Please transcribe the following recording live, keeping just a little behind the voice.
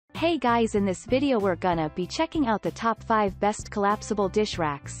Hey guys, in this video we're gonna be checking out the top 5 best collapsible dish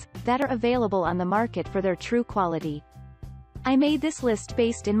racks that are available on the market for their true quality. I made this list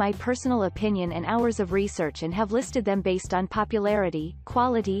based in my personal opinion and hours of research and have listed them based on popularity,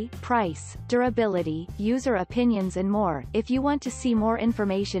 quality, price, durability, user opinions and more. If you want to see more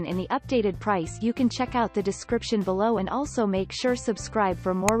information in the updated price, you can check out the description below and also make sure subscribe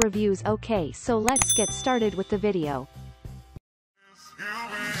for more reviews. Okay, so let's get started with the video.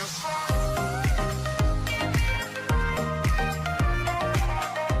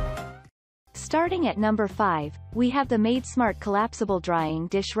 Starting at number 5, we have the madesmart Collapsible Drying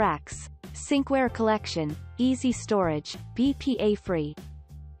Dish Racks, SINKWARE Collection, Easy Storage, BPA-free.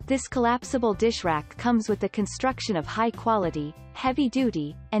 This collapsible dish rack comes with the construction of high-quality,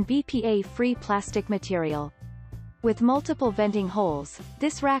 heavy-duty, and BPA-free plastic material. With multiple venting holes,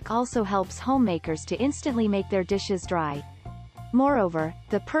 this rack also helps homemakers to instantly make their dishes dry. Moreover,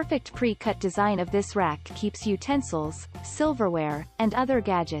 the perfect pre-cut design of this rack keeps utensils, silverware, and other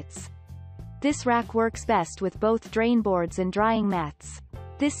gadgets. This rack works best with both drain boards and drying mats.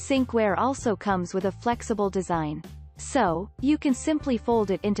 This SINKWARE also comes with a flexible design. So, you can simply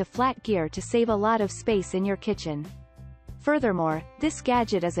fold it into flat gear to save a lot of space in your kitchen. Furthermore, this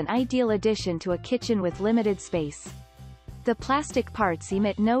gadget is an ideal addition to a kitchen with limited space. The plastic parts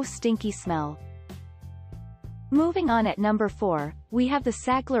emit no stinky smell. Moving on, at number 4, we have the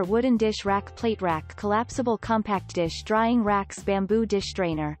Sagler Wooden Dish Rack Plate Rack Collapsible Compact Dish Drying Racks Bamboo Dish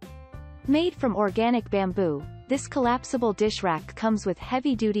Drainer. Made from organic bamboo, this collapsible dish rack comes with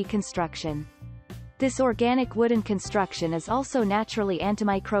heavy-duty construction. This organic wooden construction is also naturally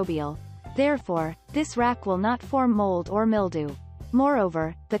antimicrobial. Therefore, this rack will not form mold or mildew.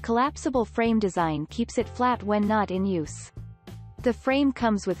 Moreover, the collapsible frame design keeps it flat when not in use. The frame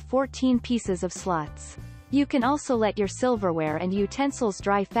comes with 14 pieces of slots. You can also let your silverware and utensils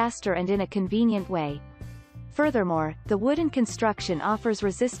dry faster and in a convenient way. Furthermore, the wooden construction offers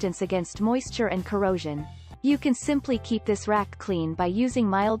resistance against moisture and corrosion. You can simply keep this rack clean by using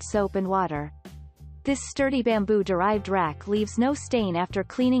mild soap and water. This sturdy bamboo-derived rack leaves no stain after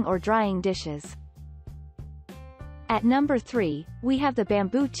cleaning or drying dishes. At number 3, we have the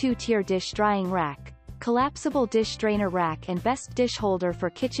Bamboo 2-Tier Dish Drying Rack, Collapsible Dish Drainer Rack and Best Dish Holder for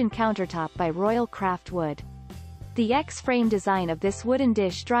Kitchen Countertop by Royal Craft Wood. The X-frame design of this wooden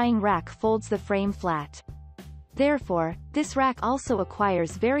dish drying rack folds the frame flat. Therefore, this rack also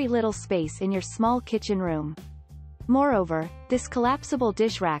acquires very little space in your small kitchen room. Moreover, this collapsible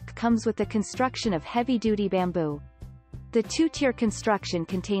dish rack comes with the construction of heavy-duty bamboo. The 2-tier construction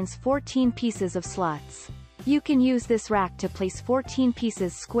contains 14 pieces of slots. You can use this rack to place 14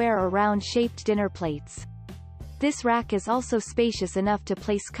 pieces square or round-shaped dinner plates. This rack is also spacious enough to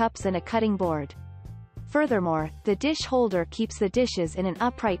place cups and a cutting board. Furthermore, the dish holder keeps the dishes in an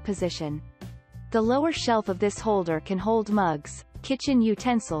upright position. The lower shelf of this holder can hold mugs, kitchen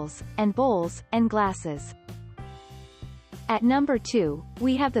utensils, and bowls, and glasses. At number 2,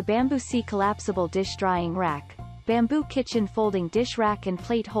 we have the Bambusi Collapsible Dish Drying Rack, Bamboo Kitchen Folding Dish Rack and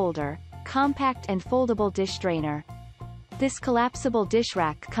Plate Holder, Compact and Foldable Dish Drainer. This collapsible dish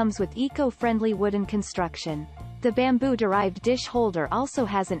rack comes with eco-friendly wooden construction. The bamboo-derived dish holder also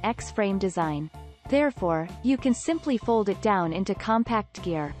has an X-frame design. Therefore, you can simply fold it down into compact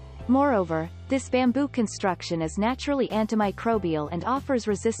gear. Moreover, this bamboo construction is naturally antimicrobial and offers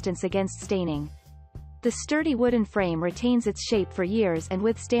resistance against staining. The sturdy wooden frame retains its shape for years and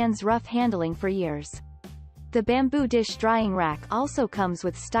withstands rough handling for years. The bamboo dish drying rack also comes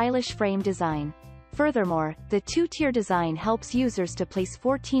with stylish frame design. Furthermore, the 2-tier design helps users to place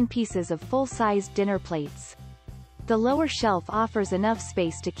 14 pieces of full-sized dinner plates. The lower shelf offers enough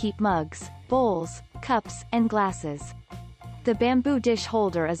space to keep mugs, bowls, cups, and glasses. The bamboo dish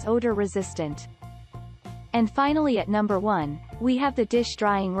holder is odor-resistant. And finally, at number 1, we have the Dish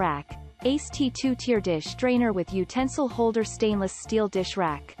Drying Rack, Teah 2-Tier Dish Drainer with Utensil Holder Stainless Steel Dish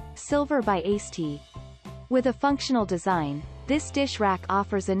Rack, Silver by Teah. With a functional design, this dish rack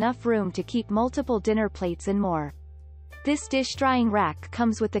offers enough room to keep multiple dinner plates and more. This dish drying rack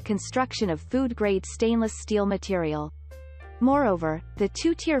comes with the construction of food-grade stainless steel material. Moreover, the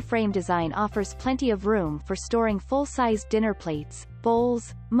 2-tier frame design offers plenty of room for storing full-sized dinner plates,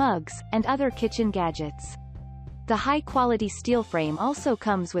 bowls, mugs, and other kitchen gadgets. The high-quality steel frame also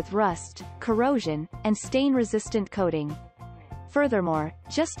comes with rust, corrosion, and stain-resistant coating. Furthermore,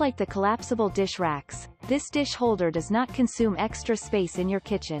 just like the collapsible dish racks, this dish holder does not consume extra space in your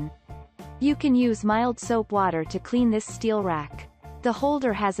kitchen. You can use mild soap water to clean this steel rack. The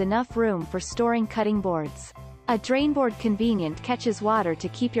holder has enough room for storing cutting boards. A drain board convenient catches water to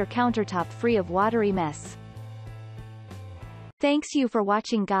keep your countertop free of watery mess. Thanks you for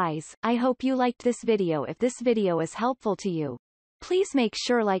watching guys. I hope you liked this video. If this video is helpful to you, please make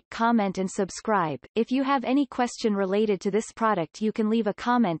sure like, comment and subscribe. If you have any question related to this product you can leave a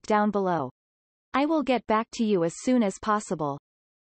comment down below. I will get back to you as soon as possible.